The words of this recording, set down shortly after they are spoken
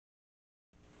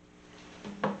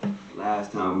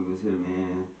last time we was here,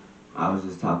 man, I was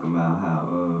just talking about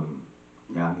how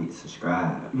y'all need to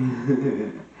subscribe.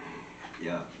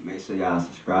 Yeah, make sure y'all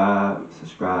subscribe,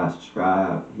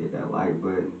 hit that like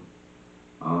button.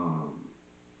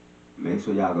 Make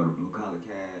sure y'all go to Blue Collar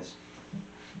Cash.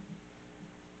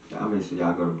 Make sure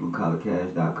y'all go to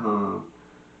bluecollarcash.com.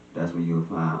 That's where you'll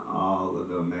find all of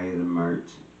the amazing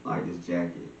merch, like this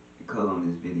jacket. The color on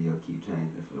this video keep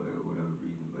changing for whatever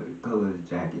reason, but the color of the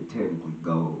jacket technically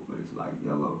gold, but it's like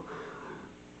yellow.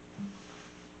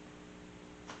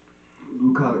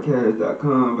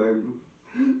 Bluecollarcash.com,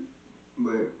 baby.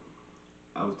 But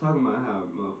I was talking about how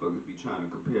motherfuckers be trying to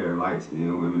compare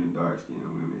light-skinned women and dark-skinned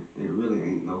women. It really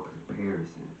ain't no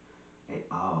comparison. They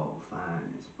all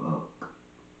fine as fuck.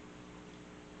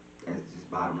 That's just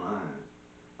bottom line.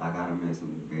 Like, I done met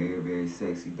some very, very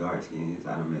sexy dark skins.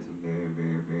 I done met some very,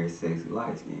 very, very sexy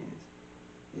light skins.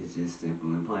 It's just simple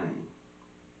and plain.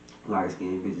 Light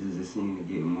skinned bitches just seem to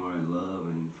get more love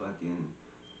and fucking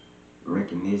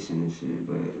recognition and shit,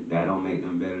 but that don't make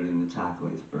them better than the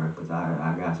chocolates, bro. Cause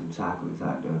I got some chocolates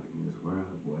out there in this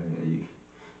world, boy. And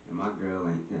my girl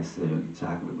ain't necessarily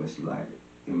chocolate, but she like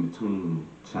in between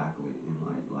chocolate and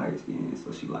like light skin,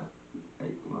 so she like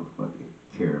motherfucking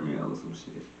caramel or some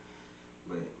shit.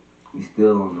 But we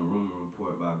still on the rumor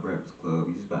report by Breakfast Club.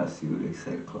 We just about to see what they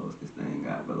say to close this thing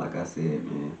out. But like I said,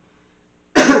 man,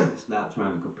 stop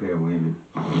trying to compare women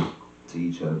to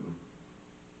each other.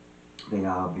 They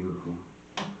all beautiful.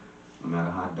 No matter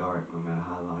how dark, no matter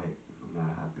how light, no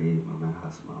matter how big, no matter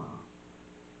how small.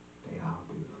 They all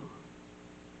beautiful.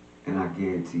 And I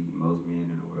guarantee most men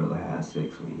in the world will have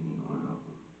sex with any one of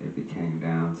them. If it came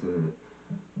down to it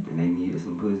and they needed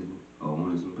some pussy or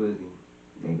wanted some pussy,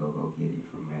 they go get it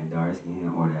from that dark skin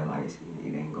or that light skin.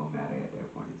 It ain't gonna matter at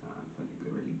that point in time if a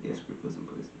nigga really desperate for some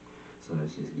pussy. So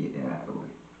let's just get that out of the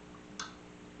way.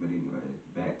 But anyway,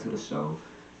 back to the show.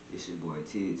 It's your boy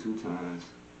Ted 2 times.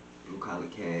 Blue Collar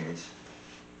Cash.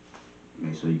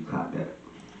 Make sure you cop that.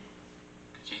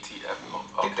 GTF.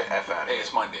 Okay. Get the F out of here. Hey,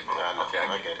 it's Monday, bro. Okay,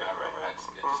 I get it. All right. I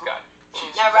just got it.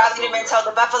 Now, Robbie DeMint told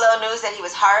the Buffalo News that he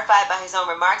was horrified by his own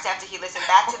remarks after he listened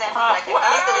back to them. But I can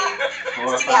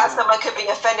easily see how someone could be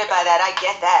offended by that. I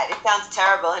get that. It sounds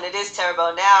terrible, and it is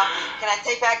terrible. Now, can I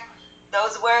take back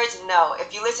those words? No.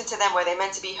 If you listen to them, were they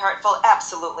meant to be hurtful?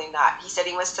 Absolutely not. He said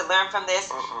he wants to learn from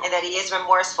this and that he is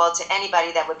remorseful to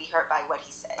anybody that would be hurt by what he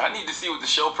said. I need to see what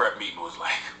the show prep meeting was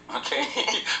like. Okay?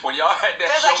 When y'all had that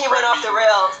feels show like he went off the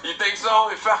rails. You think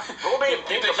so? What made him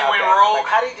think he about went that? rogue?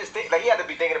 Like, how did he just think? Like, he had to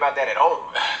be thinking about that at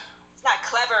home. It's not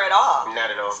clever at all.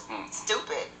 Not at all.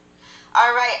 Stupid.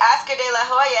 All right, Oscar De La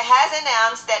Hoya has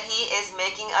announced that he is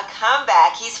making a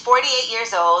comeback. He's 48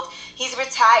 years old. He's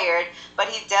retired, but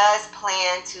he does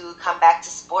plan to come back to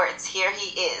sports. Here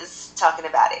he is talking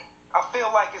about it. I feel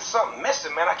like it's something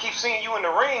missing, man. I keep seeing you in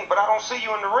the ring, but I don't see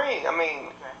you in the ring. I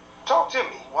mean, talk to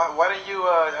me. Why don't you,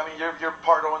 I mean, you're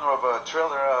part owner of a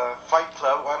Triller Fight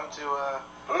Club. Why don't you,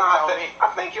 No,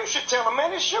 I think you should tell him,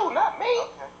 man. It's you, not me.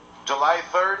 Okay. July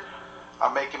 3rd,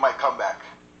 I'm making my comeback.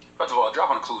 First of all,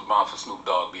 dropping a clues bomb for Snoop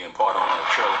Dogg being part owner of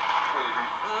Triller.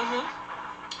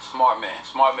 Smart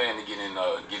man to get in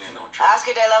on Triller.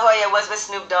 Oscar De La Hoya was with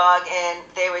Snoop Dogg, and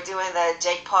they were doing the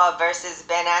Jake Paul versus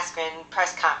Ben Askren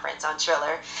press conference on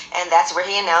Triller, and that's where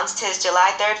he announced his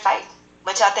July 3rd fight.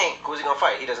 What y'all think? Who's he gonna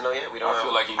fight? He doesn't know yet. We don't know. I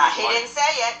feel like he needs money. He didn't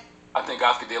say yet. I think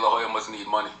Oscar De La Hoya must need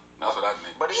money. That's what I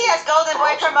think. But he has Golden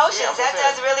Boy Promotions. That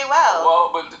does really well. Well,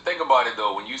 but think about it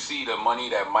though. When you see the money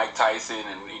that Mike Tyson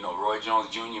and Roy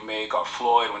Jones Jr. make, or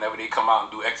Floyd, whenever they come out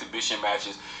and do exhibition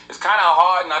matches, it's kind of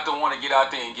hard not to want to get out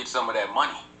there and get some of that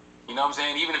money. You know what I'm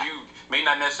saying? Even if you may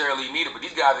not necessarily need it, but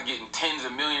these guys are getting tens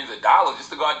of millions of dollars just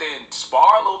to go out there and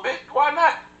spar a little bit. Why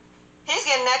not? He's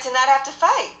getting that to not have to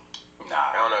fight.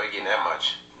 Nah, I don't know. He's getting that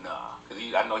much. Nah, because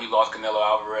I know he lost Canelo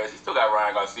Alvarez. He still got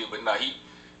Ryan Garcia, but nah,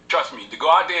 trust me, to go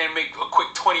out there and make a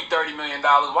quick $20-30 million,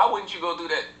 why wouldn't you go do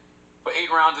that for 8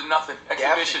 rounds of nothing?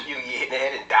 Exhibition. You get hit in the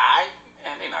head and die?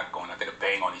 And they're not going out there to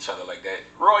bang on each other like that.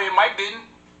 Roy and Mike didn't.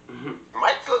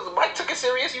 Mike took it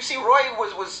serious. You see, Roy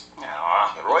was Roy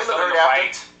looked hurt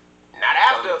after. Not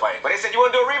after. But they said, you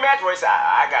want to do a rematch? Roy said,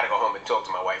 I got to go home and talk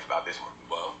to my wife about this one.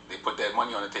 Well, they put that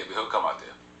money on the table. He'll come out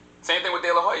there. Same thing with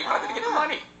De La Hoya. You're going to have to get the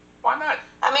money. Why not?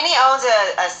 I mean, he owns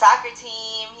a soccer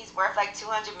team. He's worth like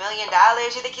 $200 million.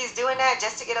 You think he's doing that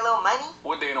just to get a little money?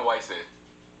 What Dana White said?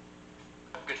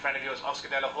 A good friend of yours,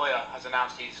 Oscar De La Hoya, has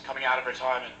announced he's coming out of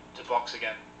retirement to box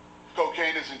again.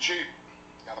 Cocaine isn't cheap.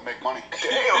 Gotta make money.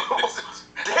 Damn.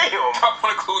 Drop on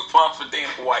a clues bomb for Dana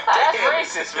White. That's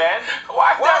racist, man.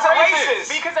 Why is that racist?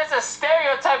 Because that's a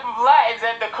stereotype of Latins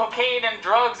and the cocaine and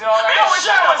drugs and all that. No, it's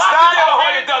not. De La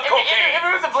Hoya does cocaine. If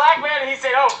it was a black man and he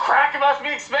said, oh, crack must be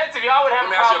expensive. Y'all would have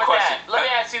a problem with that. Let me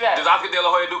ask you that. Does Oscar De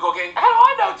La Hoya do cocaine? How do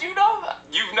I know? Do you know that?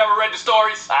 You've never read the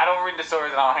stories? I don't read the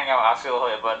stories and I don't hang out with Oscar De La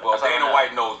Hoya, but... Well, Dana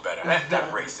White knows better. That's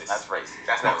racist. That's racist.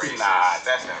 That's not racist.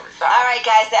 That's not racist. All right,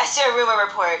 guys, that's your rumor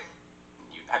report.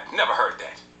 I've never heard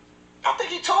that. I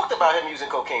think he talked about him using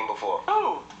cocaine before.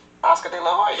 Who? Oscar De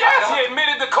La Hoya. Yes, he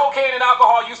admitted the cocaine and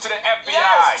alcohol use to the FBI.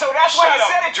 Yes, so that's why he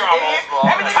said it, drama.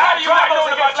 I'm tired of you not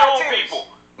knowing about your own people.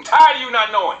 I'm tired of you not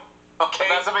knowing. Okay.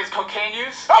 About somebody's cocaine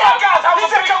use? Oh my God, that was he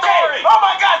a said big cocaine. story. Oh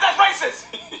my God, that's racist.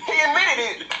 He admitted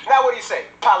it. Now what do you say?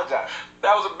 Apologize.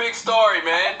 That was a big story,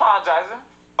 man. Apologizing.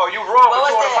 Oh, you wrong, but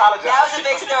you want to apologize. That was a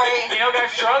big story. You know,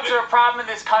 guys, drugs are a problem in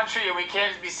this country, and we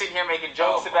can't be sitting here making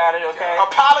jokes about it, okay?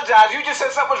 Apologize. You just said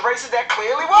something was racist that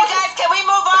clearly You wasn't. guys, can we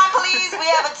move on, please? We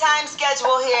have a time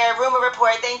schedule here. Rumor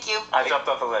report, thank you. I jumped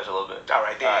off the ledge a little bit. All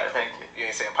right, there. Thank you. You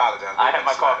ain't say apologize. I had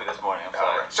my coffee this morning. I'm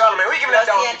sorry. Right. Charlamagne, we give it Lo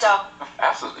that siento.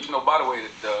 Absolutely. You know, by the way,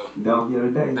 Don't the other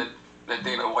day. that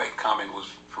Dana White comment was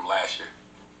from last year.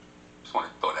 Just want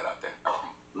to throw that out there.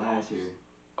 Last year.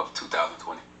 Of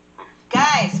 2020.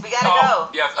 Guys, we gotta go.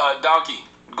 Yes, Donkey.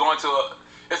 Going to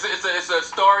it's a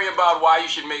story about why you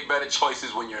should make better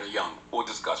choices when you're young. We'll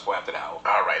discuss for after the hour.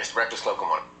 All right, it's Breakfast Club. Come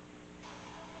on.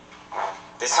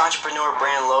 This entrepreneur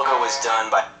brand logo was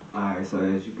done by... Alright, so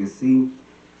as you can see,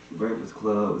 Breakfast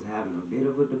Club was having a bit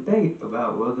of a debate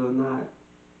about whether or not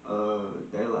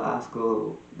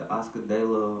the Oscar De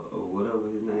La, or whatever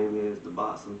his name is, the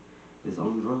boxer, is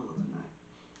on drugs tonight.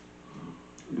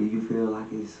 Do you feel like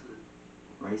it's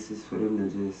racist for them to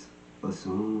just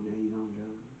assume that he's on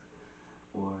drugs?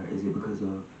 Or is it because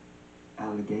of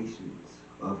allegations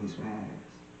of his past?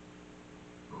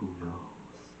 Who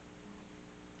knows?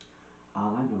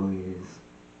 All I know is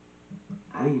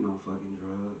I ain't on fucking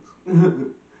drugs.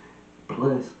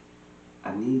 Plus,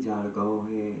 I need y'all to go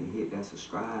ahead and hit that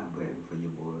subscribe button for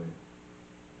your boy.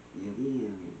 Yeah,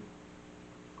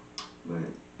 But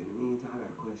in the meantime, I got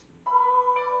a question.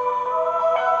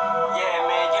 Yeah,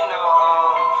 man, you know,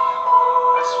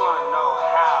 I just want to know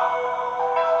how.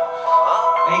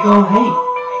 They gon' hate.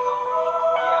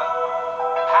 Yeah.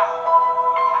 How?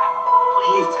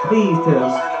 Please tell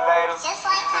me.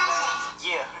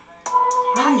 Yeah.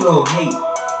 How you gon' hate?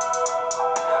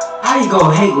 How you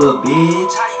gon' hate, little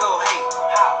bitch? How you gon' hate?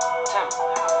 How? Tell me.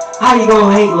 How you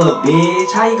gon' hate, little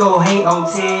bitch? How you gon' hate on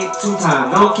Ted 2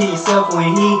 times? Don't kill yourself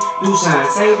when he do shine.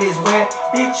 Say this wet,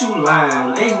 bitch, you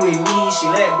lying. They with me, she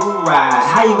let boo ride.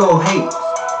 How you gon' hate?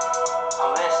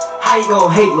 I'm listening. How you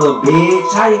gon' hate, little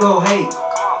bitch? How you gon' hate? Come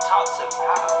on, talk to me.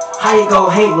 How you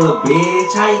gon' hate, little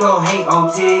bitch? How you gon' hate on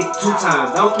Ted 2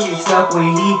 times? Don't kill yourself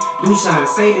when he do shine.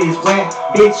 Say this wet,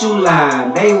 bitch, you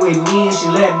lying. They with me and she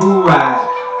let boo ride.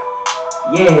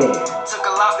 Yeah. Took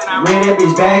a loss, then I Ran that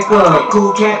bitch back up.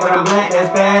 Cool cat, but I'm black, that's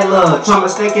bad luck. Trauma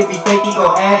snake, if he fake, he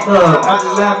gon' act up. I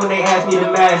just laugh when they ask me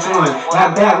to match one.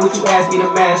 Got back what you asked me to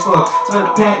match for. Turn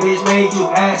the pack, bitch, made you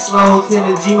act slow. 10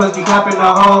 and G must be copping the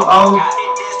whole O. got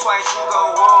hit this twice, you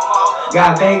go one more.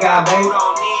 Got bang, You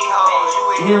don't need hoes.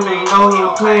 You Him ain't know he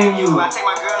don't claim you. I take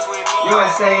my girls with me. Yo,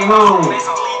 I stay home.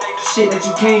 Basically, they do Shit that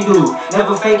you can't do.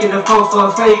 Never faking the phone for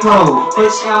a fake hoe.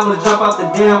 First I'ma jump off the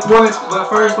damn porch, but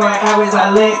first what happens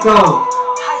I let go.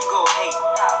 How you gon' hate?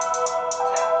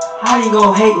 How you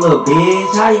gon' hate, little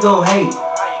bitch? How you gon' hate?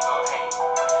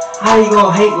 How you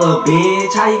gon' hate, little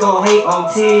bitch? How you gon' hate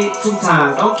on Ted 2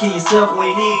 times? Don't kill yourself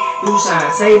when he do shine.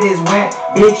 Say this whack,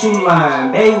 bitch, you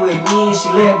lying. They with me and she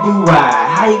let boo ride.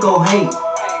 How you gon' hate?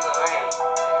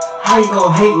 How you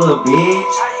gon' hate, little bitch?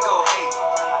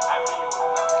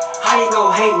 How you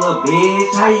gon' hate, little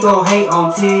bitch? How you gon' hate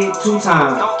on Ted 2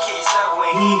 times? Don't kill yourself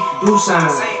when He do shine.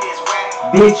 say this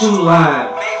whack. Bitch, you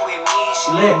lying. They with me,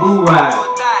 She let boo ride.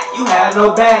 you'll die. You have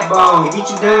no backbone. Beat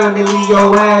you down, then leave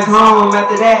your ass home.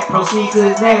 After that, proceed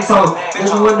to his next hoe.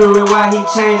 Just wondering why he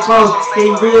changed clothes. He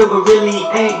real, but really he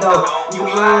ain't though. You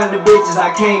lying to bitches,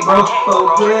 I can't, bro.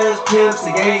 For players, pimps,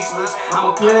 and gangsters. I'm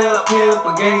a player, pimp,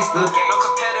 a gangster. No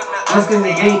competitive, That's cause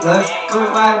they ain't us.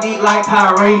 Coming by deep like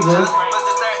Power Rangers. What's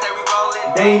the third that we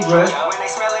rollin'? Dangerous. When they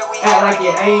smell it, we Act like you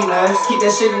ain't us. Keep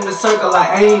that shit in the circle like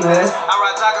ain't us. I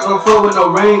ride joggers, Don't fuck with no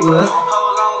Wranglers. hold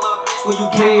on, little bitch. Where you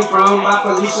came from? My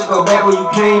Felicia, go back where you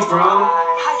came from.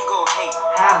 How you gon' hate?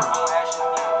 How?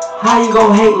 How you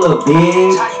gon' hate, little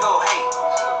bitch? How you gon' hate?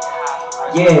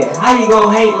 Yeah, how you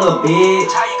gon' hate, little bitch?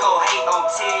 How you gon' hate on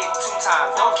Ted 2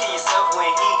 times? Don't kill yourself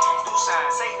when he do shine.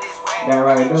 Say this whack. That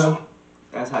right there.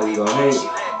 That's how you gon' hate.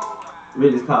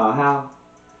 Really, it's called How.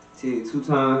 See it 2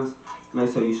 times.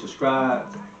 Make sure you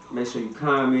subscribe. Make sure you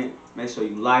comment. Make sure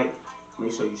you like.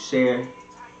 Make sure you share.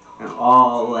 And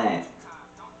all that.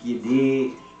 You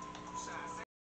dig?